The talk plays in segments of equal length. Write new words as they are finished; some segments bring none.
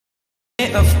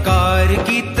अफकार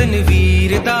की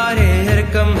तनवीर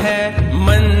दार-ए-अर्कम है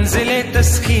मंजिले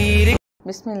तस्खीर।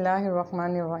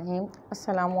 बिस्मिल्लाहिर्रहमानिर्रहीम।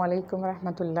 अस्सलामुअलैकुम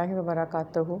रहमतुल्लाहि व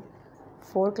बरकातुहू।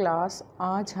 4 क्लास,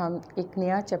 आज हम एक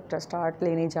नया चैप्टर स्टार्ट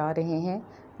लेने जा रहे हैं।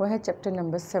 वह है चैप्टर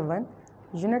नंबर 7,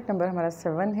 यूनिट नंबर हमारा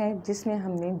 7 है, जिसमें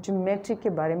हमने ज्योमेट्री के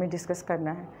बारे में डिस्कस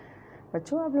करना है।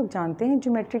 बच्चों, आप लोग जानते हैं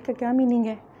ज्योमेट्री का क्या मीनिंग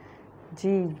है?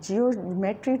 जी,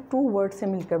 जियोमेट्री 2 वर्ड से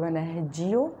मिलकर बना है।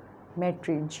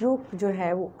 जियोमेट्री, जियो जो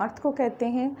है वो अर्थ को कहते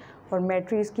हैं और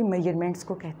मेट्री इसकी मेजरमेंट्स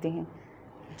को कहते हैं।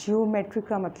 जियोमेट्री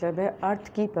का मतलब है अर्थ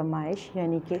की पैमाइश,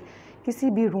 यानी कि किसी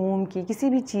भी रूम की, किसी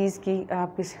भी चीज़ की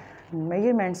आप इस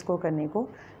मेजरमेंट्स को करने को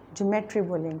ज्योमेट्री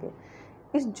बोलेंगे।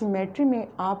 इस ज्योमेट्री में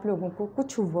आप लोगों को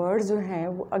कुछ वर्ड्स जो हैं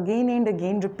वो अगेन एंड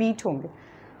अगेन रिपीट होंगे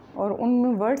और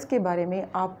उन वर्ड्स के बारे में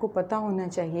आपको पता होना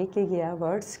चाहिए कि यह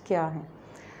वर्ड्स क्या हैं।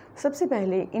 सबसे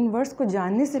पहले इन वर्ड्स को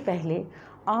जानने से पहले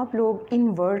आप लोग इन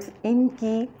वर्ड्स,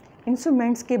 इनकी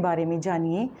इंस्ट्रूमेंट्स के बारे में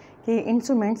जानिए कि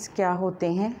इंस्ट्रूमेंट्स क्या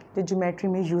होते हैं जो ज्योमेट्री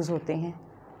में यूज़ होते हैं।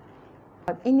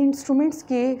 इन इंस्ट्रूमेंट्स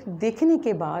के देखने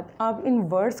के बाद आप इन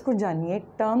वर्ड्स को जानिए।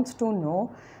 टर्म्स टू नो,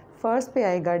 फर्स्ट पे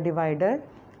आएगा divider,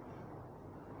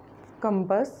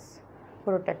 compass,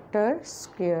 protector,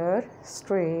 square,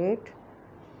 straight,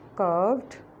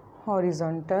 curved,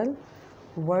 horizontal,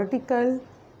 vertical,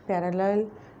 parallel,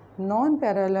 non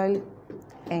parallel,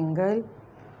 angle,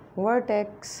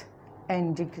 vertex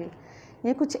and degree.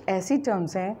 ये कुछ ऐसी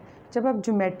टर्म्स हैं, जब आप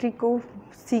ज्योमेट्री को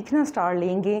सीखना स्टार्ट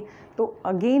लेंगे तो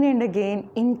अगेन एंड अगेन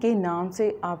इनके नाम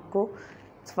से आपको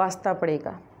वास्ता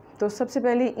पड़ेगा। तो सबसे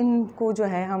पहले इनको जो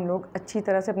है हम लोग अच्छी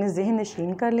तरह से अपने जहन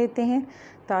नशीन कर लेते हैं,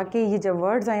 ताकि ये जब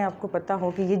वर्ड्स आएँ आपको पता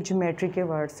हो कि ये ज्योमेट्री के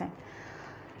वर्ड्स हैं।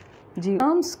 जी,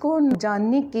 टर्म्स को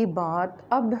जानने के बाद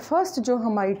अब फर्स्ट जो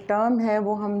हमारी टर्म है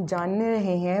वो हम जानने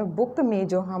रहे हैं। बुक में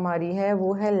जो हमारी है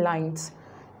वो है लाइंस।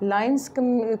 लाइंस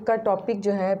का टॉपिक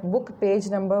जो है बुक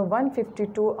पेज नंबर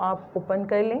 152 आप ओपन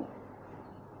कर लें।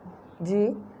 जी,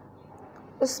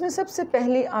 उसमें सबसे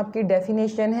पहले आपकी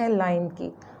डेफिनेशन है लाइन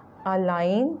की। A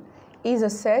line is a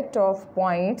set of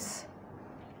points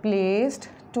placed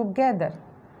together.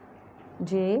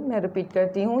 जी, मैं रिपीट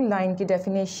करती हूँ लाइन की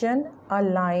डेफिनेशन। अ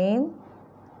लाइन,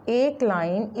 एक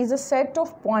line, is a set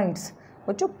of points.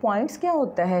 बच्चों, पॉइंट्स क्या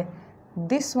होता है?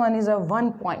 This one is a one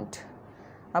point.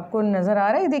 आपको नज़र आ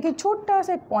रहा है? देखिए, छोटा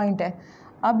सा एक पॉइंट है।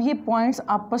 अब ये पॉइंट्स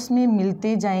आपस में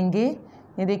मिलते जाएंगे,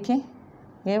 ये देखें,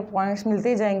 ये पॉइंट्स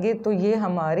मिलते जाएंगे तो ये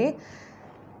हमारे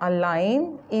a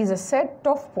line is a set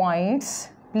of points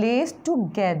placed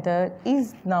together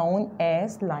is known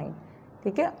as line.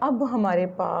 ठीक है, अब हमारे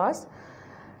पास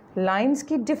लाइंस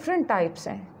की डिफरेंट टाइप्स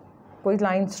हैं। कोई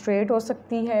लाइन स्ट्रेट हो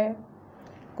सकती है,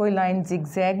 कोई लाइन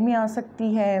जिगजैग में आ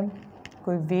सकती है,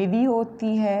 कोई वेवी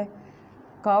होती है,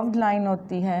 कर्व्ड लाइन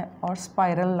होती है और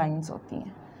स्पाइरल लाइंस होती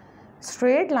हैं।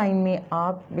 स्ट्रेट लाइन में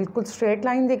आप बिल्कुल स्ट्रेट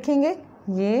लाइन देखेंगे।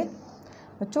 ये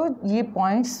बच्चों, ये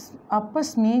पॉइंट्स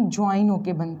आपस में ज्वाइन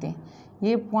होके बनते हैं।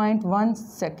 ये पॉइंट 1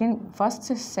 सेकेंड, फर्स्ट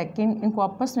से सेकेंड, इनको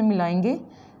आपस में मिलाएंगे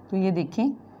तो ये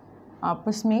देखें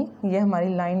आपस में ये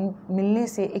हमारी लाइन मिलने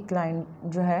से एक लाइन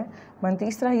जो है बनती है।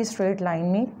 इस तरह ये स्ट्रेट लाइन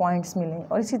में पॉइंट्स मिले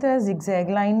और इसी तरह जिगजैग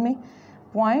लाइन में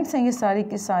पॉइंट्स हैं ये सारे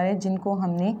के सारे, जिनको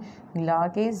हमने मिला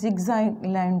के जिगजैग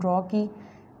लाइन ड्रॉ की।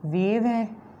 वेव है,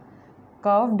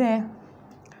 कर्व्ड है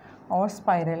और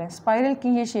स्पाइरल है। स्पाइरल की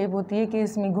ये शेप होती है कि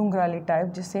इसमें घुंघराले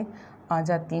टाइप जैसे आ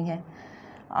जाती हैं।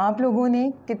 आप लोगों ने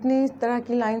कितनी तरह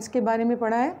की लाइंस के बारे में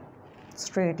पढ़ा है?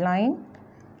 Straight line,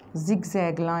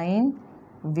 zigzag line,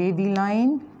 wavy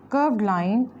line, curved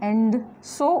line and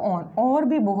so on. और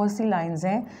भी बहुत सी लाइंस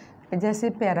हैं जैसे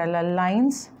पैरेलल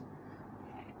लाइंस।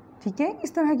 ठीक है,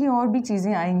 इस तरह की और भी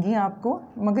चीज़ें आएंगी आपको,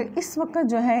 मगर इस वक्त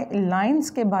जो है लाइंस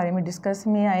के बारे में डिस्कस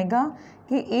में आएगा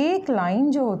कि एक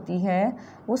लाइन जो होती है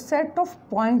वो सेट ऑफ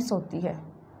पॉइंट्स होती है।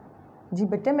 जी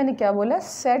बेटे, मैंने क्या बोला?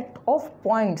 Set of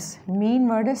points. Main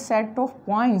word है सेट ऑफ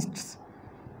पॉइंट्स।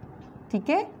 ठीक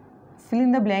है, फिल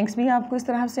इन द ब्लैंक्स भी आपको इस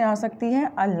तरह से आ सकती है।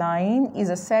 A line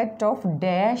is a set of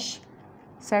dash,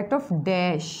 set of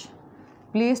dash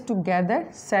place together,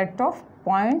 set of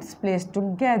points place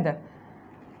together.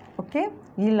 Okay,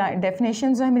 ये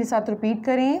डेफिनेशन जो है मेरे साथ रिपीट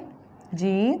करें।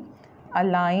 जी, a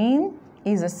line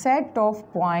is a set of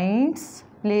points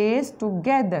place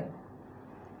together.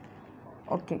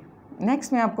 Okay,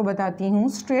 next मैं आपको बताती हूँ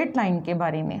स्ट्रेट लाइन के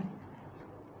बारे में।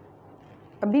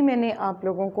 अभी मैंने आप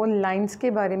लोगों को लाइंस के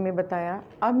बारे में बताया,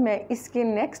 अब मैं इसके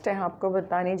नेक्स्ट है आपको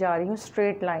बताने जा रही हूँ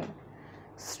straight line.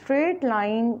 Straight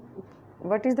line,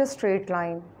 what is the straight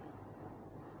line?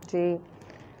 जी,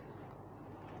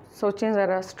 सोचें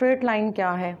ज़रा, स्ट्रेट लाइन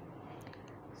क्या है?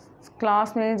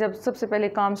 क्लास में जब सबसे पहले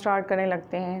काम स्टार्ट करने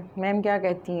लगते हैं, मैम क्या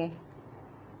कहती हैं?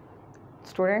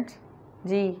 Students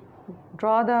ji,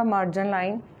 draw the margin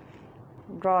line,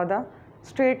 draw the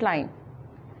straight line.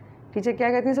 Teacher क्या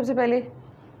कहती हैं, सबसे पहले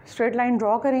स्ट्रेट लाइन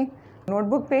ड्रॉ करें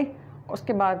नोटबुक पे,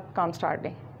 उसके बाद काम स्टार्ट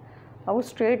दें। अब वो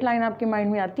स्ट्रेट लाइन आपके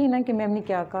माइंड में आती है ना कि मैम ने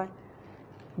क्या कहा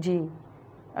जी,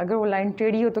 अगर वो लाइन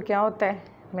टेढ़ी हो तो क्या होता है,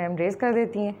 मैम रेज कर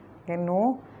देती हैं कि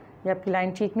नो, ये आपकी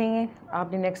लाइन ठीक नहीं है,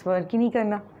 आपने नेक्स्ट वर्क ही नहीं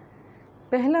करना।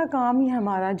 पहला काम ही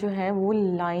हमारा जो है वो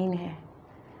लाइन है,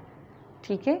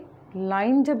 ठीक है।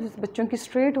 लाइन जब बच्चों की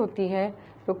स्ट्रेट होती है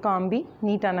तो काम भी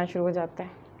नीट आना शुरू हो जाता है,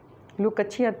 लुक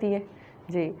अच्छी आती है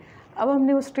जी। अब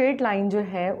हमने वो स्ट्रेट लाइन जो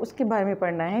है उसके बारे में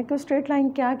पढ़ना है कि स्ट्रेट लाइन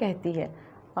क्या कहती है।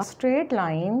 A straight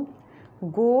line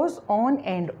goes on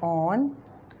and on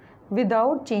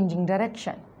without changing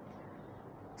direction.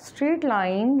 Straight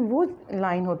line वो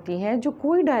लाइन होती है जो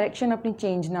कोई डायरेक्शन अपनी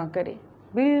चेंज ना करे,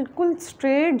 बिल्कुल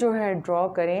स्ट्रेट जो है ड्रॉ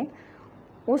करें,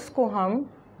 उसको हम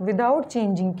विदाउट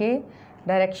चेंजिंग के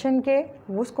डायरेक्शन के,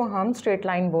 उसको हम स्ट्रेट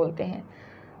लाइन बोलते हैं।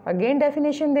 अगेन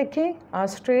डेफिनेशन देखें, a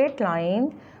straight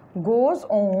line goes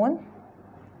on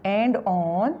and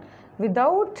on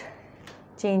without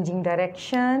changing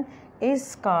direction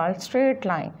is called straight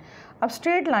line. अब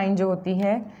स्ट्रेट लाइन जो होती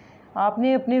है,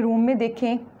 आपने अपने रूम में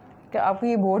देखें कि आपको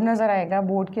ये बोर्ड नज़र आएगा,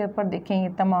 बोर्ड के ऊपर देखें ये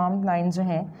तमाम लाइन जो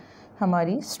हैं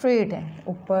हमारी स्ट्रेट है,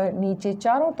 ऊपर नीचे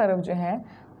चारों तरफ जो है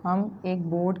हम एक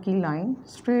बोर्ड की लाइन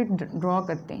स्ट्रेट ड्रॉ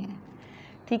करते हैं,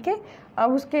 ठीक है।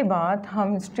 अब उसके बाद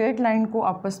हम स्ट्रेट लाइन को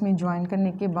आपस में ज्वाइन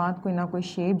करने के बाद कोई ना कोई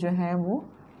शेप जो है वो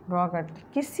ड्रॉ करते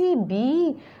हैं। किसी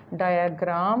भी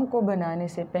डायग्राम को बनाने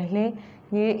से पहले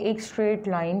ये एक स्ट्रेट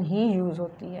लाइन ही यूज़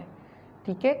होती है,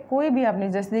 ठीक है। कोई भी आपने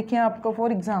जैसे देखिए, आपको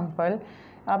फॉर एग्ज़ाम्पल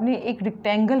आपने एक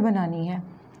रेक्टेंगल बनानी है,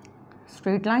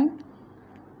 स्ट्रेट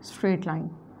लाइन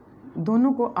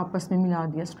दोनों को आपस में मिला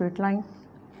दिया, स्ट्रेट लाइन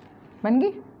बन गई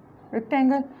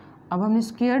रेक्टेंगल। अब हमने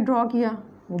स्क्वायर ड्रॉ किया,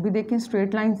 वो भी देखें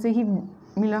स्ट्रेट लाइन से ही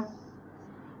मिला।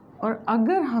 और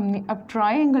अगर हमने अब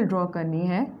ट्रायंगल ड्रॉ करनी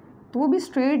है तो वो भी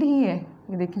स्ट्रेट ही है,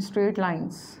 ये देखें स्ट्रेट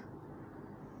लाइंस,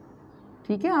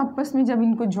 ठीक है। आपस में जब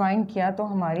इनको ज्वाइन किया तो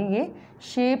हमारी ये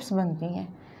शेप्स बनती हैं।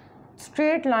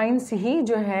 स्ट्रेट लाइंस ही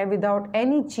जो है विदाउट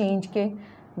एनी चेंज के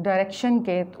डायरेक्शन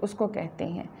के, तो उसको कहते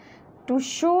हैं। To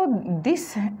show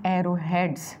this arrow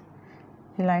heads,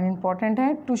 ये लाइन इंपॉर्टेंट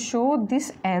है, to show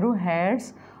this arrow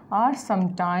heads are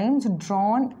sometimes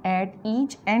drawn at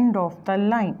each end of the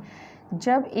line.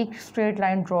 जब एक स्ट्रेट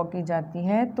लाइन ड्रॉ की जाती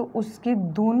है तो उसके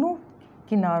दोनों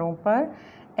किनारों पर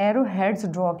एरो हेड्स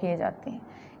ड्रॉ किए जाते हैं।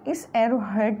 इस एरो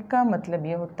हेड का मतलब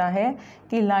ये होता है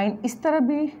कि लाइन इस तरफ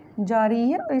भी जा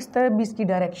रही है और इस तरफ भी इसकी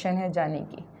डायरेक्शन है जाने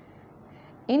की।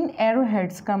 इन एरो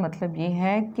हेड्स का मतलब ये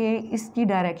है कि इसकी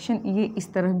डायरेक्शन ये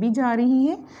इस तरफ भी जा रही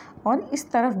है और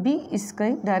इस तरफ भी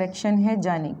इसकी डायरेक्शन है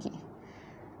जाने की,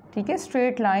 ठीक है।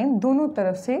 स्ट्रेट लाइन दोनों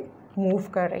तरफ से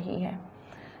मूव कर रही है।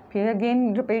 फिर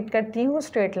अगेन रिपीट करती हूँ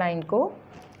स्ट्रेट लाइन को।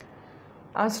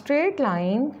 A straight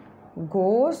line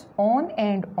goes on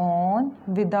and on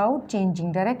without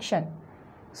changing direction.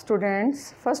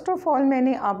 Students, first of all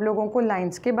मैंने आप लोगों को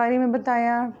लाइंस के बारे में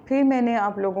बताया, फिर मैंने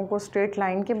आप लोगों को स्ट्रेट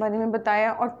लाइन के बारे में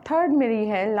बताया, और थर्ड मेरी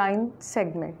है लाइन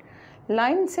सेगमेंट।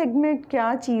 लाइन सेगमेंट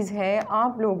क्या चीज़ है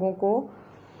आप लोगों को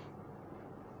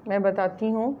मैं बताती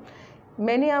हूँ।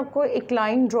 मैंने आपको एक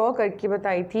लाइन ड्रॉ करके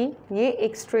बताई थी, ये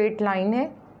एक स्ट्रेट लाइन है,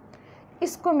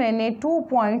 इसको मैंने 2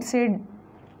 पॉइंट से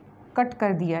कट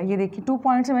कर दिया। ये देखिए 2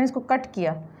 पॉइंट से मैंने इसको कट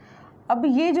किया। अब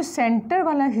ये जो सेंटर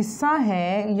वाला हिस्सा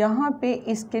है, यहाँ पे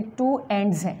इसके 2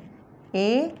 एंड्स हैं,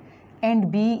 ए एंड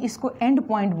बी, इसको एंड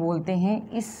पॉइंट बोलते हैं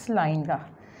इस लाइन का।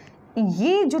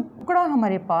 ये जो टुकड़ा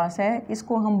हमारे पास है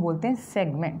इसको हम बोलते हैं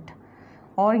सेगमेंट,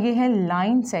 और ये है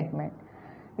लाइन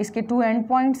सेगमेंट। इसके 2 एंड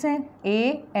पॉइंट्स हैं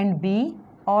ए एंड बी,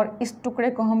 और इस टुकड़े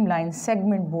को हम लाइन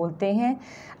सेगमेंट बोलते हैं।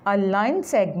 A line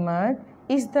segment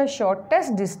is the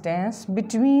shortest distance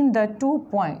between the 2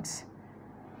 points.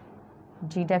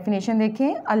 Ji definition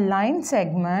देखें, a line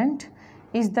segment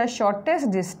is the shortest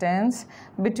distance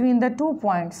between the 2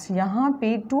 points. यहाँ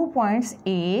पे 2 पॉइंट्स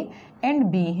ए एंड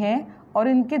बी हैं और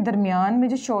इनके दरमियान में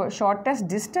जो शॉर्टेस्ट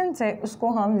डिस्टेंस है उसको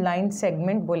हम लाइन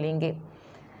सेगमेंट बोलेंगे।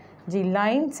 जी,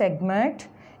 line segment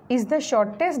is the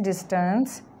shortest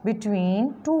distance between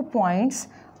 2 points.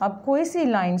 अब कोई सी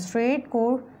लाइन स्ट्रेट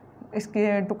को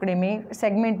इसके टुकड़े में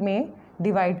सेगमेंट में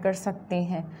डिवाइड कर सकते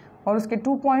हैं, और उसके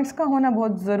 2 पॉइंट्स का होना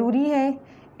बहुत ज़रूरी है,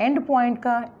 एंड पॉइंट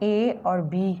का ए और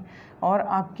बी, और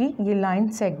आपकी ये लाइन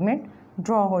सेगमेंट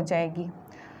ड्रॉ हो जाएगी।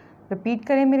 रिपीट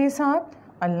करें मेरे साथ,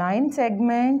 a line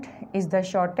segment is the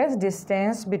shortest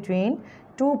distance between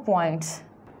 2 points.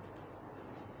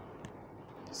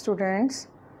 Students,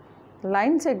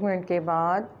 line segment के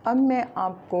बाद अब मैं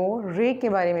आपको रे के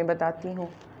बारे में बताती हूँ।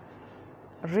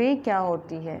 रे क्या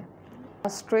होती है? A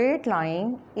straight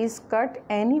line is cut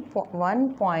any one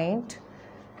point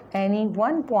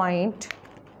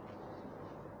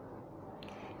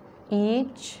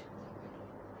each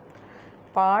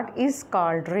part is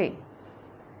called ray.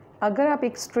 अगर आप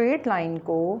एक स्ट्रेट लाइन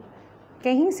को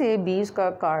कहीं से भी उसका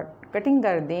कटिंग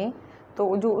कर दें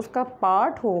तो जो उसका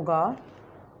पार्ट होगा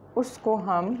उसको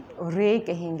हम रे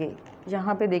कहेंगे।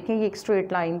 यहाँ पे देखें ये एक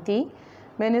स्ट्रेट लाइन थी,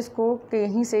 मैंने इसको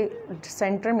कहीं से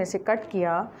सेंटर में से कट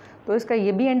किया तो इसका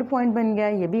ये भी एंड पॉइंट बन गया,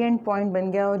 ये भी एंड पॉइंट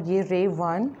बन गया और ये रे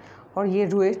 1 और ये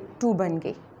रे 2 बन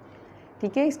गई।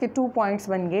 ठीक है, इसके 2 पॉइंट्स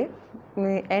बन गए।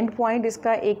 एंड पॉइंट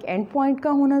इसका एक एंड पॉइंट का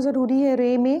होना ज़रूरी है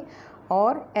रे में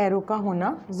और एरो का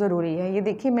होना ज़रूरी है। ये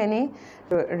देखिए मैंने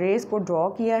रेस को ड्रॉ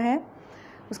किया है।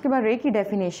 उसके बाद रे की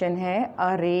डेफिनेशन है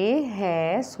अ रे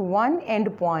has one and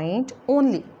point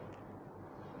only.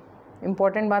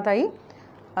 Important बात आई,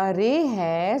 अ रे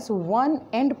has one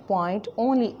and point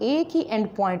only, एक ही एंड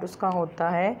पॉइंट उसका होता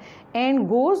है। And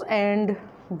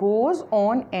goes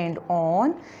on and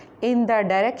on in the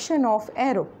direction of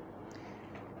arrow.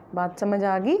 बात समझ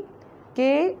आ गई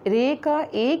कि रे का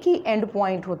एक ही एंड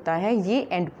पॉइंट होता है, ये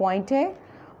एंड पॉइंट है,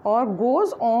 और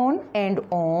goes on and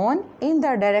on in the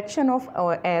direction of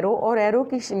arrow, और एरो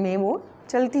की में वो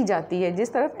चलती जाती है,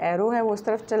 जिस तरफ एरो है वो उस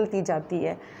तरफ चलती जाती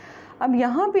है। अब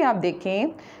यहाँ पे आप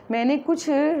देखें मैंने कुछ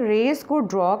रेस को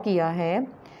ड्रॉ किया है,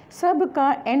 सब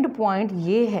का एंड पॉइंट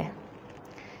ये है,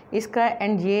 इसका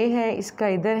एंड ये है, इसका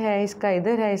इधर है, इसका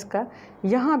इधर है, इसका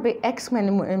यहाँ पे एक्स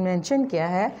मैंने मेंशन किया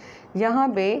है। यहाँ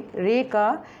पे रे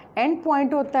का एंड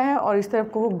पॉइंट होता है और इस तरफ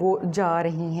को वो जा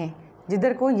रही हैं,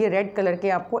 जिधर को ये रेड कलर के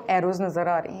आपको एरोज़ नज़र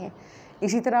आ रहे हैं।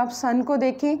 इसी तरह आप सन को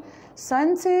देखें,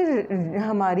 सन से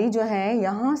हमारी जो है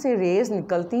यहाँ से रेज़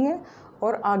निकलती हैं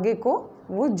और आगे को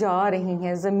वो जा रही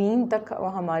हैं, ज़मीन तक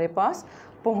हमारे पास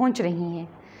पहुँच रही हैं।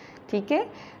 ठीक है,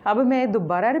 अब मैं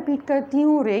दोबारा रिपीट करती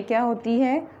हूँ, रे क्या होती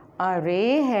है? अ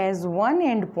रे has one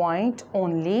and point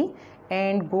only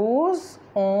and goes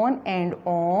on and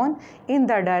on in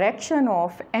the direction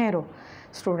of arrow।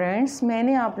 Students,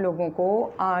 मैंने आप लोगों को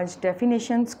आज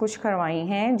डेफिनेशंस कुछ करवाई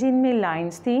हैं जिनमें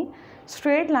लाइंस थी,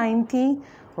 स्ट्रेट लाइन थी,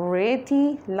 रे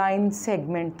थी, लाइन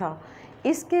सेगमेंट था।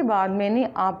 इसके बाद मैंने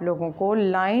आप लोगों को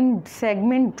लाइन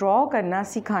सेगमेंट ड्रॉ करना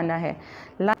सिखाना है।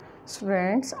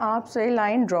 स्टूडेंट्स, आपसे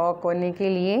लाइन ड्रॉ करने के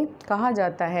लिए कहा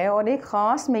जाता है और एक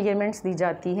ख़ास मेजरमेंट्स दी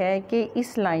जाती है कि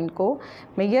इस लाइन को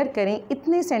मेजर करें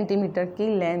इतने सेंटीमीटर की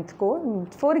लेंथ को।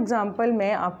 फॉर एग्ज़ाम्पल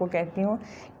मैं आपको कहती हूँ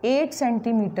 8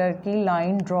 सेंटीमीटर की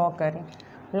लाइन ड्रॉ करें,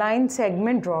 लाइन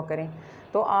सेगमेंट ड्रॉ करें।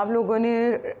 तो आप लोगों ने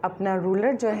अपना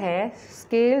रूलर जो है,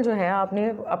 स्केल जो है, आपने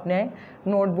अपने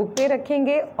नोटबुक पे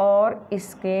रखेंगे और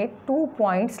इसके 2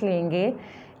 पॉइंट्स लेंगे।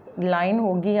 लाइन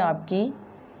होगी आपकी,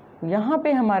 यहाँ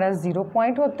पे हमारा 0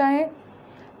 पॉइंट होता है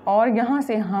और यहाँ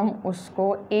से हम उसको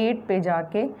 8 पे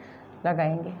जाके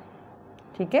लगाएंगे।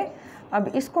 ठीक है, अब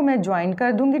इसको मैं ज्वाइन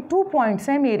कर दूँगी। 2 पॉइंट्स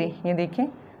हैं मेरे, ये देखें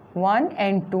 1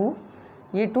 and 2,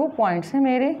 ये 2 पॉइंट्स हैं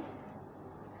मेरे,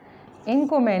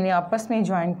 इनको मैंने आपस में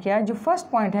ज्वाइन किया। जो फर्स्ट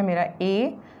पॉइंट है मेरा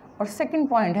A और सेकंड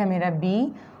पॉइंट है मेरा B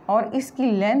और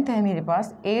इसकी लेंथ है मेरे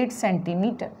पास 8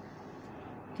 सेंटीमीटर।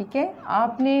 ठीक है,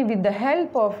 आपने with the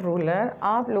help of ruler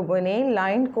आप लोगों ने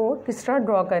लाइन को किस तरह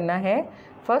ड्रॉ करना है।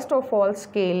 फर्स्ट ऑफ ऑल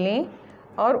स्केल लें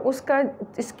और उसका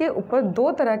इसके ऊपर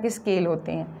 2 तरह के स्केल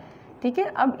होते हैं। ठीक है,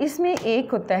 अब इसमें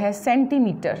एक होता है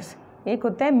सेंटीमीटर्स, एक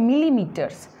होता है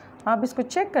मिलीमीटर्स। आप इसको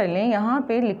चेक कर लें, यहाँ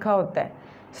पे लिखा होता है,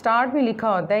 स्टार्ट में लिखा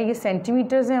होता है ये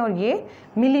सेंटीमीटर्स हैं और ये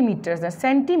मिलीमीटर्स हैं।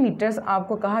 सेंटीमीटर्स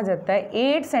आपको कहा जाता है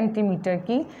 8 सेंटीमीटर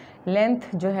की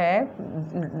लेंथ जो है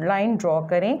लाइन ड्रॉ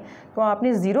करें तो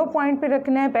आपने 0 पॉइंट पे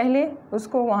रखना है पहले,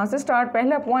 उसको वहाँ से स्टार्ट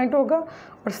पहला पॉइंट होगा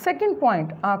और सेकंड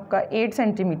पॉइंट आपका 8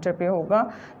 सेंटीमीटर पे होगा।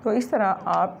 तो इस तरह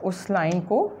आप उस लाइन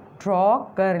को ड्रॉ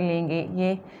कर लेंगे,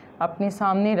 ये अपने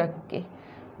सामने रख के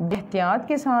एहतियात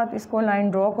के साथ इसको लाइन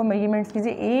ड्रॉ को मेजरमेंट्स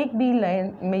कीजिए। एक भी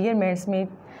लाइन मेजरमेंट्स में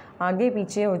आगे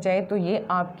पीछे हो जाए तो ये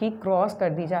आपकी क्रॉस कर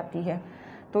दी जाती है।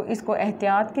 तो इसको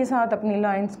एहतियात के साथ अपनी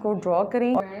लाइंस को ड्रॉ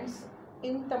करें।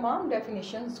 इन तमाम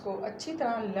डेफिनेशंस को अच्छी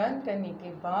तरह लर्न करने के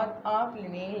बाद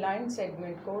आपने लाइन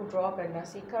सेगमेंट को ड्रॉ करना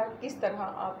सीखा, किस तरह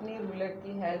आपने रूलर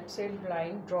की हेल्प से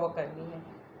लाइन ड्रॉ करनी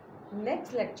है।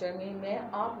 नेक्स्ट लेक्चर में मैं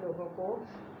आप लोगों को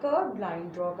कर्व लाइन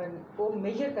ड्रॉ को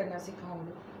मेजर करना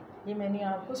सिखाऊंगी। ये मैंने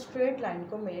आपको स्ट्रेट लाइन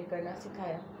को मेजर करना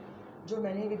सिखाया जो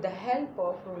मैंने with the help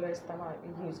of ruler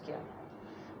इस्तेमाल यूज़ किया।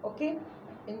 ओके,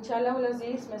 इंशाअल्लाह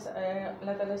अज़ीज़, मैं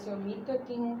अल्लाह ताला से उम्मीद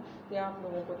करती हूँ कि आप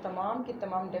लोगों को तमाम की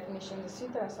तमाम डेफिनेशन इसी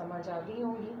तरह समझ आ गई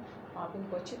होंगी। आप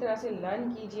इनको अच्छी तरह से लर्न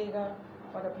कीजिएगा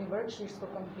और अपनी वर्कशीट्स को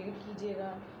कंप्लीट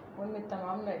कीजिएगा। उनमें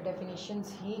तमाम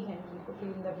डेफिनेशंस ही हैं जिनको फिल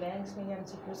इन द ब्लैंक्स में या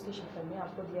MCQs की शक्ल में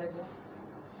आपको दिया गया।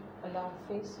 अल्लाह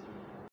हाफ़िज़।